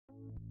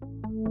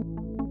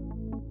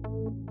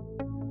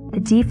The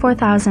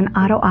D4000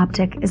 Auto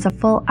Optic is a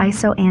full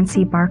ISO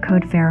ANSI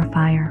barcode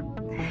verifier.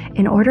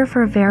 In order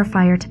for a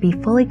verifier to be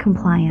fully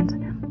compliant,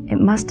 it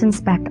must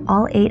inspect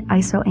all 8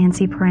 ISO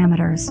ANSI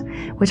parameters,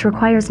 which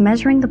requires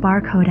measuring the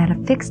barcode at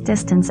a fixed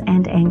distance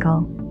and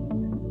angle.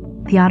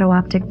 The Auto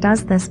Optic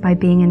does this by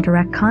being in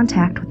direct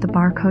contact with the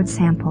barcode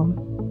sample.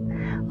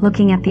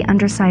 Looking at the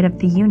underside of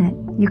the unit,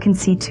 you can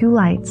see 2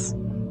 lights.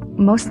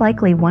 Most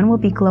likely one will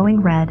be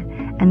glowing red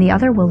and the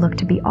other will look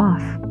to be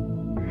off.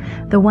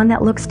 The one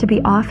that looks to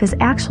be off is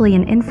actually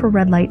an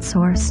infrared light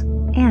source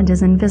and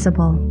is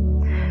invisible.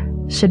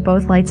 Should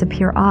both lights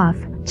appear off,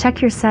 check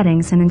your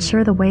settings and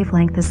ensure the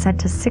wavelength is set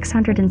to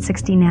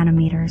 660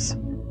 nanometers.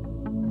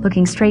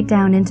 Looking straight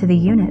down into the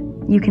unit,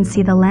 you can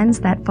see the lens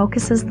that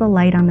focuses the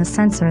light on the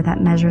sensor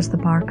that measures the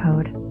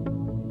barcode.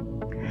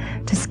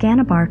 To scan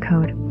a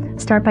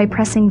barcode, start by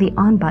pressing the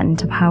On button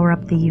to power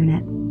up the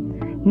unit.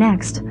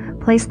 Next,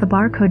 place the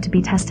barcode to be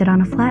tested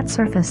on a flat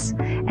surface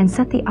and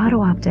set the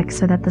Auto Optic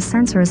so that the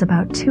sensor is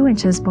about 2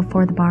 inches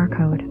before the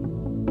barcode.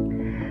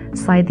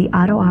 Slide the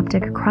Auto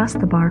Optic across the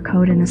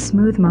barcode in a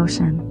smooth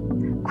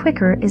motion.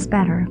 Quicker is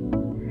better.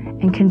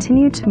 And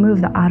continue to move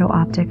the Auto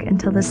Optic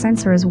until the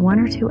sensor is 1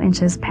 or 2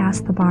 inches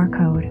past the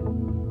barcode.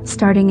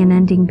 Starting and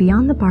ending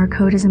beyond the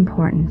barcode is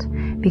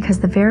important because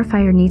the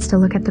verifier needs to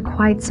look at the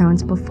quiet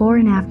zones before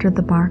and after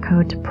the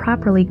barcode to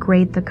properly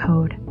grade the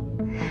code.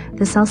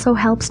 This also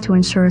helps to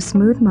ensure a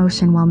smooth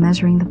motion while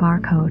measuring the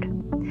barcode.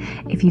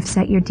 If you've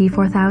set your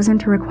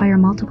D4000 to require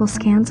multiple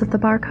scans of the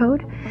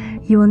barcode,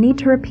 you will need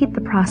to repeat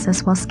the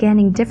process while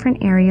scanning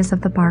different areas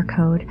of the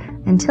barcode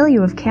until you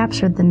have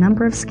captured the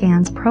number of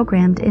scans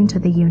programmed into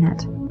the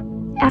unit.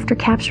 After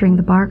capturing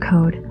the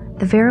barcode,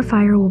 the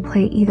verifier will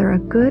play either a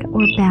good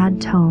or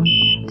bad tone,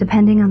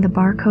 depending on the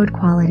barcode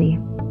quality,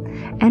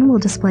 and will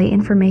display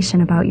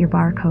information about your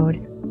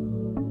barcode.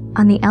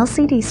 On the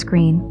LCD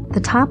screen, the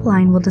top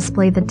line will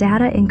display the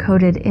data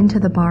encoded into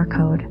the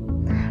barcode.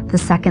 The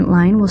second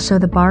line will show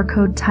the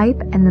barcode type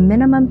and the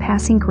minimum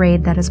passing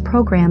grade that is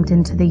programmed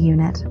into the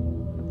unit.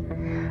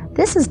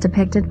 This is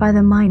depicted by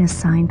the minus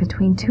sign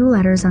between 2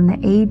 letters on the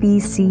A, B,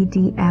 C,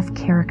 D, F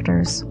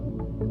characters.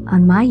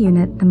 On my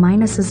unit, the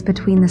minus is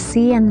between the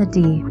C and the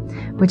D,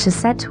 which is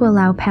set to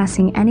allow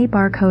passing any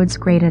barcodes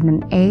graded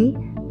an A,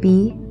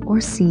 B,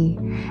 or C,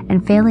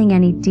 and failing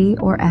any D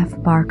or F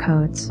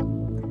barcodes.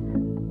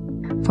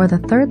 For the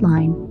third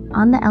line,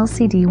 on the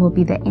LCD will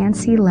be the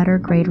ANSI letter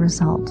grade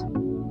result.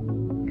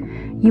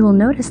 You will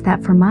notice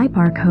that for my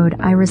barcode,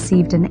 I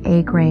received an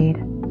A grade.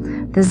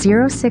 The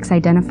 06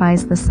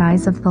 identifies the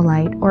size of the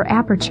light, or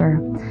aperture,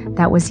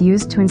 that was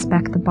used to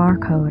inspect the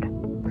barcode.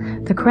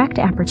 The correct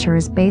aperture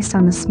is based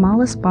on the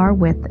smallest bar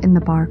width in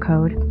the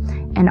barcode,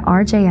 and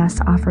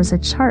RJS offers a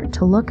chart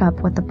to look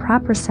up what the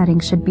proper setting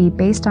should be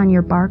based on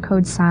your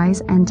barcode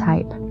size and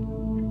type.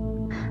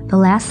 The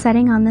last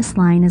setting on this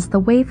line is the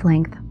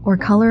wavelength, or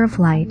color of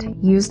light,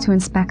 used to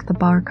inspect the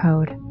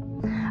barcode.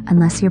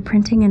 Unless you're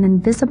printing an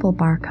invisible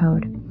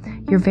barcode,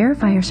 your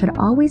verifier should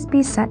always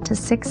be set to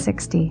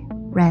 660,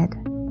 red.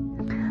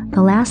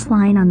 The last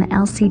line on the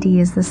LCD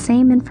is the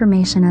same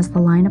information as the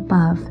line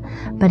above,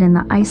 but in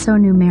the ISO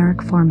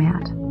numeric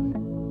format.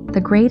 The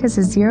grade is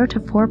a 0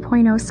 to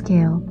 4.0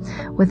 scale,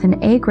 with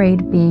an A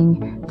grade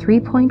being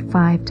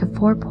 3.5 to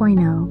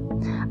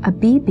 4.0, a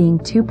B being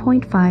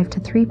 2.5 to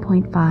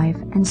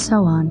 3.5, and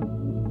so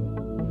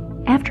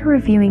on. After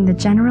reviewing the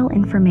general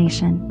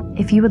information,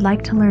 if you would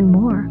like to learn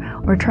more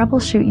or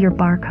troubleshoot your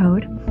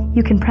barcode,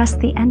 you can press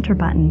the Enter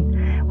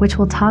button, which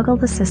will toggle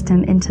the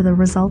system into the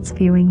results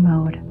viewing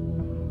mode.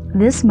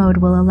 This mode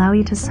will allow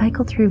you to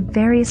cycle through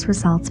various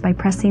results by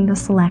pressing the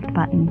Select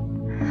button.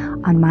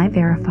 On my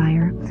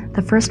verifier,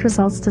 the first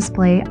results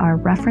display are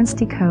Reference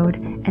Decode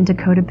and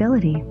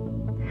Decodability.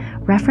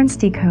 Reference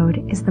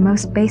Decode is the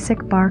most basic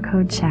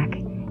barcode check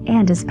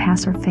and is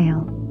pass or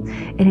fail.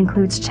 It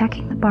includes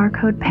checking the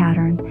barcode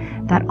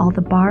pattern, that all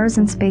the bars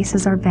and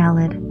spaces are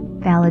valid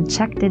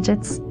check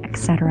digits,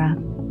 etc.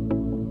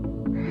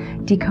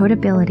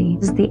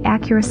 Decodability is the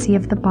accuracy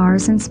of the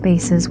bars and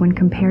spaces when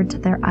compared to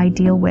their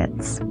ideal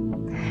widths.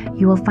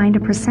 You will find a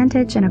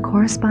percentage and a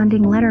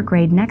corresponding letter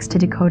grade next to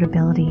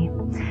decodability.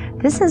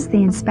 This is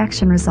the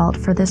inspection result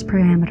for this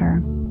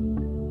parameter.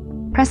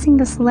 Pressing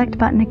the Select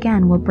button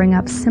again will bring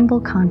up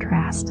symbol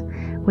contrast,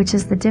 which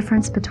is the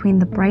difference between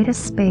the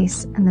brightest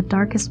space and the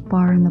darkest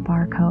bar in the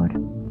barcode.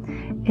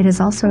 It is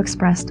also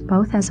expressed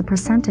both as a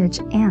percentage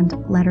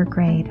and letter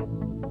grade.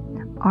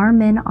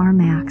 Rmin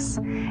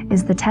Rmax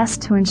is the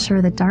test to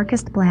ensure the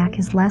darkest black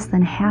is less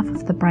than half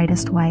of the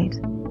brightest white.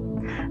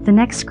 The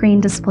next screen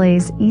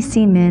displays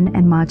EC-min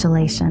and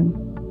modulation.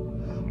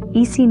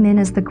 EC-min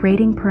is the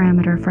grading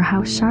parameter for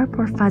how sharp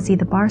or fuzzy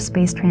the bar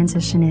space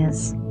transition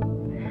is.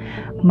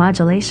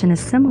 Modulation is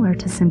similar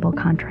to symbol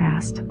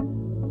contrast.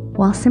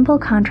 While symbol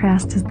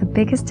contrast is the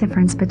biggest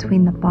difference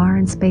between the bar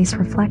and space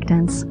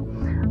reflectance,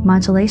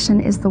 modulation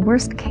is the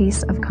worst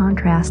case of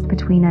contrast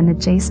between an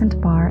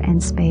adjacent bar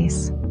and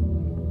space.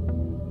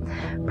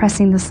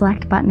 Pressing the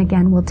Select button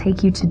again will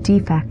take you to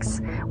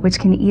defects, which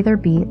can either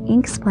be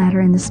ink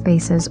splatter in the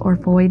spaces or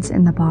voids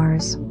in the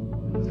bars.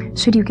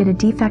 Should you get a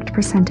defect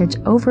percentage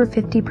over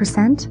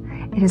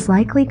 50%, it is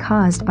likely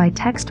caused by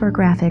text or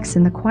graphics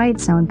in the quiet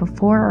zone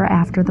before or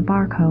after the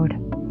barcode.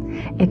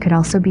 It could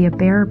also be a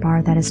bearer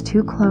bar that is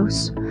too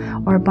close,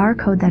 or a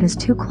barcode that is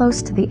too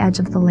close to the edge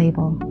of the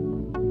label.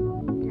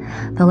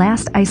 The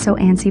last ISO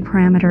ANSI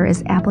parameter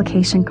is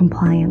application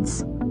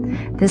compliance.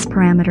 This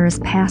parameter is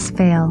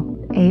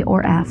pass-fail, A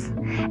or F,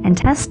 and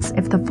tests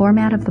if the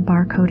format of the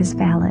barcode is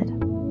valid.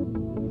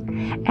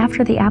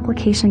 After the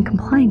application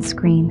compliance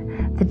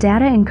screen, the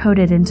data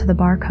encoded into the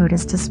barcode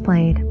is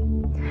displayed.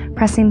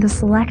 Pressing the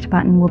select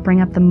button will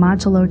bring up the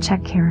modulo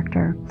check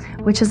character,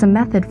 which is a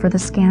method for the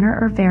scanner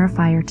or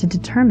verifier to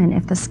determine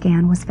if the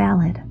scan was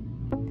valid.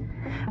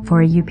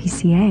 For a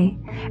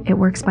UPCA, it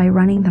works by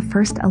running the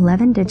first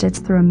 11 digits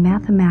through a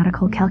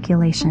mathematical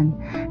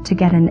calculation to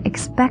get an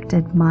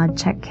expected mod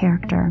check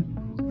character,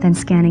 then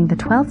scanning the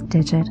 12th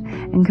digit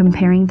and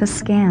comparing the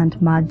scanned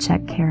mod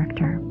check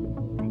character.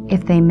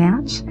 If they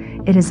match,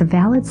 it is a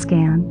valid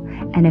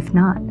scan, and if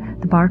not,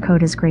 the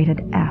barcode is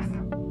graded F.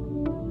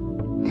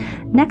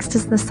 Next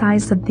is the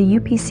size of the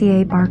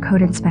UPCA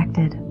barcode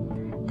inspected.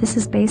 This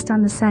is based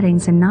on the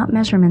settings and not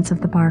measurements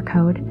of the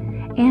barcode,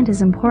 and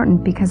is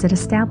important because it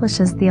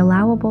establishes the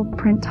allowable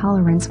print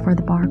tolerance for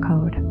the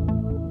barcode.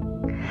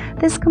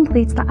 This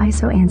completes the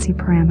ISO ANSI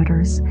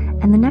parameters,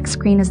 and the next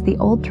screen is the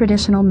old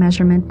traditional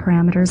measurement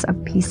parameters of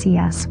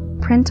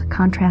PCS, print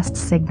contrast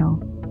signal,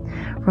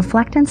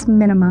 reflectance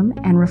minimum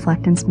and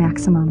reflectance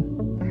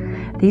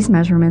maximum. These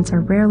measurements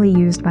are rarely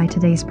used by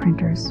today's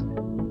printers.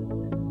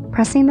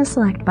 Pressing the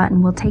select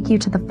button will take you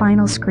to the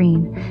final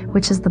screen,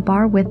 which is the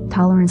bar width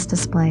tolerance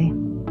display.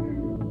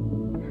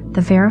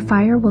 The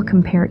verifier will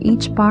compare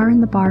each bar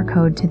in the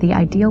barcode to the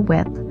ideal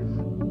width,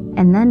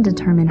 and then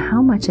determine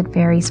how much it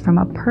varies from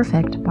a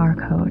perfect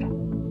barcode.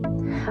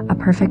 A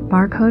perfect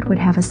barcode would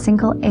have a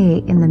single A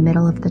in the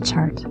middle of the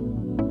chart.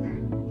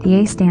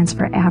 The A stands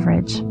for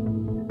average.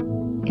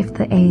 If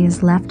the A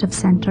is left of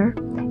center,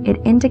 it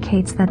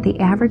indicates that the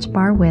average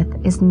bar width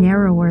is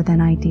narrower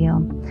than ideal,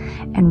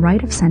 and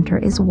right of center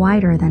is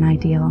wider than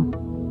ideal.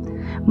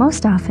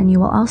 Most often you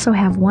will also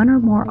have one or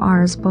more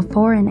R's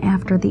before and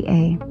after the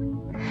A.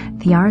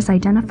 The R's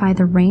identify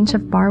the range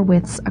of bar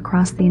widths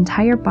across the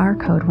entire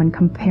barcode when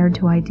compared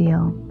to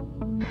ideal.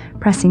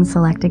 Pressing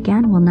select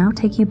again will now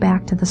take you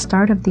back to the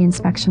start of the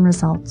inspection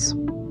results.